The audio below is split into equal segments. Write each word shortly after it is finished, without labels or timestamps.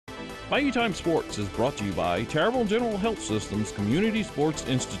Bayou Time Sports is brought to you by Terrible General Health System's Community Sports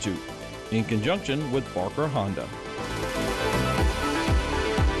Institute in conjunction with Barker Honda.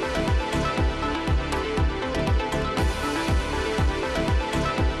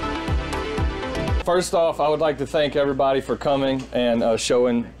 First off, I would like to thank everybody for coming and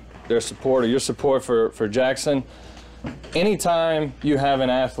showing their support or your support for Jackson. Anytime you have an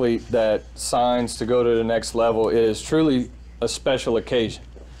athlete that signs to go to the next level, it is truly a special occasion.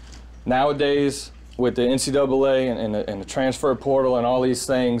 Nowadays, with the NCAA and the transfer portal and all these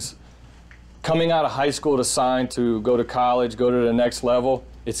things, coming out of high school to sign to go to college, go to the next level,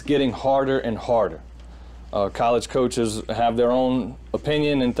 it's getting harder and harder. College coaches have their own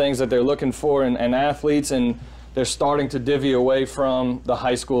opinion and things that they're looking for in athletes, and they're starting to divvy away from the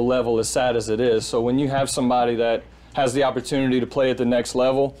high school level, as sad as it is. So when you have somebody that has the opportunity to play at the next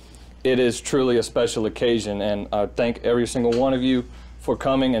level, it is truly a special occasion, and I thank every single one of you for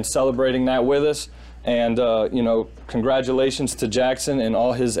coming and celebrating that with us. And you know, congratulations to Jackson and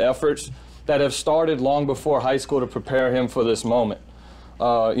all his efforts that have started long before high school to prepare him for this moment.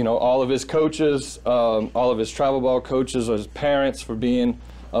 You know, all of his coaches, all of his travel ball coaches, his parents for being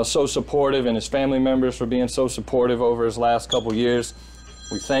so supportive, and his family members for being so supportive over his last couple years.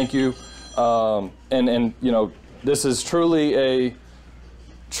 We thank you. And you know, this is truly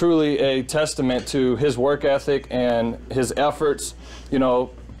a testament to his work ethic and his efforts, you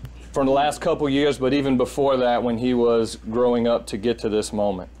know, from the last couple years, but even before that when he was growing up to get to this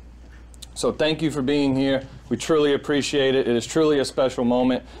moment. So thank you for being here. We truly appreciate it. It is truly a special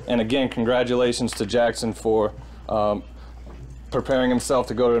moment. And again, congratulations to Jackson for preparing himself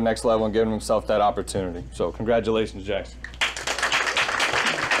to go to the next level and giving himself that opportunity. So congratulations, Jackson.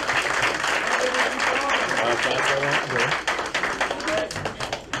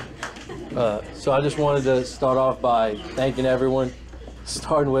 So I just wanted to start off by thanking everyone,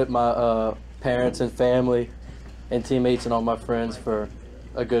 starting with my parents and family and teammates and all my friends for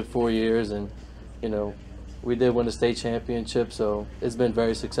a good 4 years. And you know, we did win the state championship, so it's been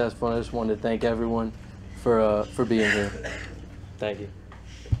very successful. And I just wanted to thank everyone for being here. Thank you.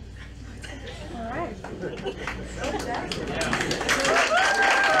 All right.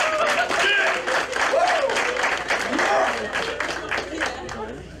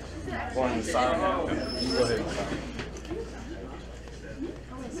 One sign. Go ahead.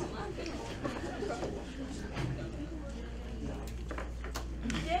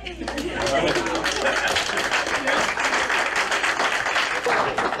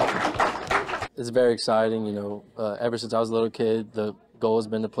 It's very exciting, you know. Ever since I was a little kid, the goal has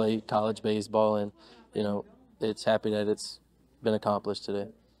been to play college baseball, and you know, it's happy that it's been accomplished today.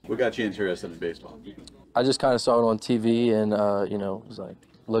 What got you interested in baseball? I just kind of saw it on TV, and you know, it was like,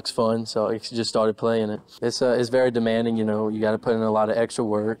 looks fun, so I just started playing it. It's very demanding, you know. You got to put in a lot of extra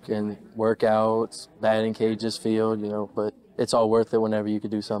work and workouts, batting cages, field, you know, but it's all worth it whenever you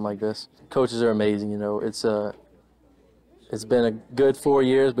could do something like this. Coaches are amazing, you know. It's been a good 4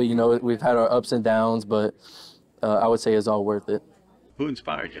 years, but you know, we've had our ups and downs, but I would say it's all worth it. Who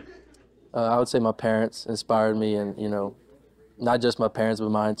inspired you? I would say my parents inspired me, and you know, not just my parents, but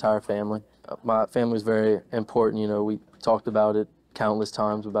my entire family. My family is very important, you know. We talked about it countless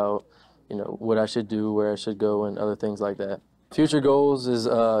times about, you know, what I should do, where I should go, and other things like that. Future goals is,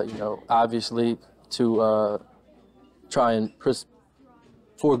 you know, obviously to try and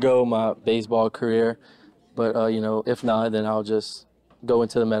forego my baseball career. But, you know, if not, then I'll just go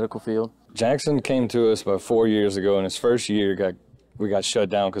into the medical field. Jackson came to us about 4 years ago, and his first year we got shut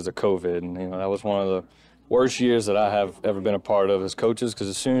down because of COVID. And, you know, that was one of the worst years that I have ever been a part of as coaches, because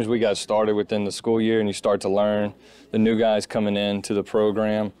as soon as we got started within the school year and you start to learn the new guys coming into the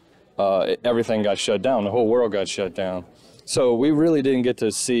program, everything got shut down. The whole world got shut down. So we really didn't get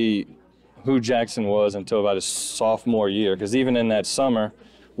to see who Jackson was until about his sophomore year, because even in that summer,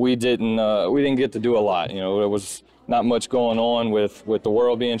 we didn't get to do a lot. You know, there was not much going on with the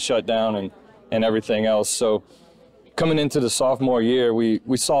world being shut down and everything else. So coming into the sophomore year, we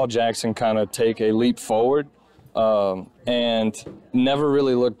saw Jackson kind of take a leap forward and never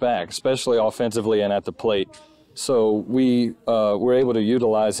really look back, especially offensively and at the plate. So we were able to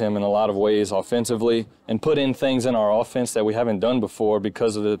utilize him in a lot of ways offensively and put in things in our offense that we haven't done before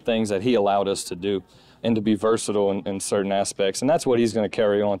because of the things that he allowed us to do, and to be versatile in certain aspects. And that's what he's going to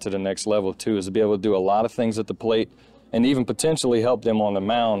carry on to the next level too, is to be able to do a lot of things at the plate and even potentially help them on the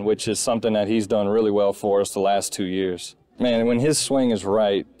mound, which is something that he's done really well for us the last 2 years. Man, when his swing is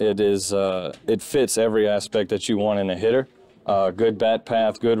right, it fits every aspect that you want in a hitter. Good bat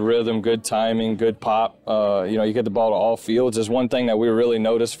path, good rhythm, good timing, good pop. You know, you get the ball to all fields. There's one thing that we really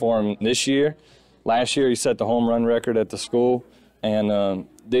noticed for him this year. Last year, he set the home run record at the school, and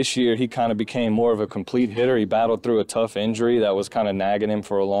this year he kind of became more of a complete hitter. He battled through a tough injury that was kind of nagging him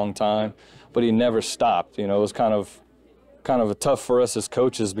for a long time, but he never stopped. You know, it was kind of tough for us as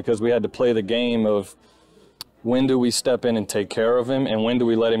coaches because we had to play the game of when do we step in and take care of him and when do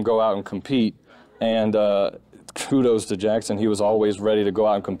we let him go out and compete. And kudos to Jackson. He was always ready to go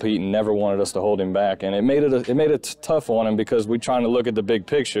out and compete and never wanted us to hold him back. And it made it tough on him because we're trying to look at the big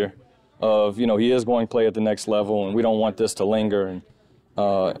picture of, you know, he is going to play at the next level and we don't want this to linger. And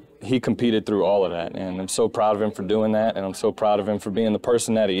he competed through all of that, and I'm so proud of him for doing that, and I'm so proud of him for being the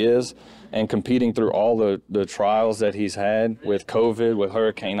person that he is and competing through all the trials that he's had with COVID, with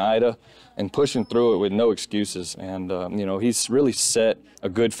Hurricane Ida, and pushing through it with no excuses. And, you know, he's really set a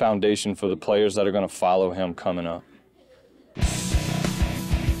good foundation for the players that are going to follow him coming up.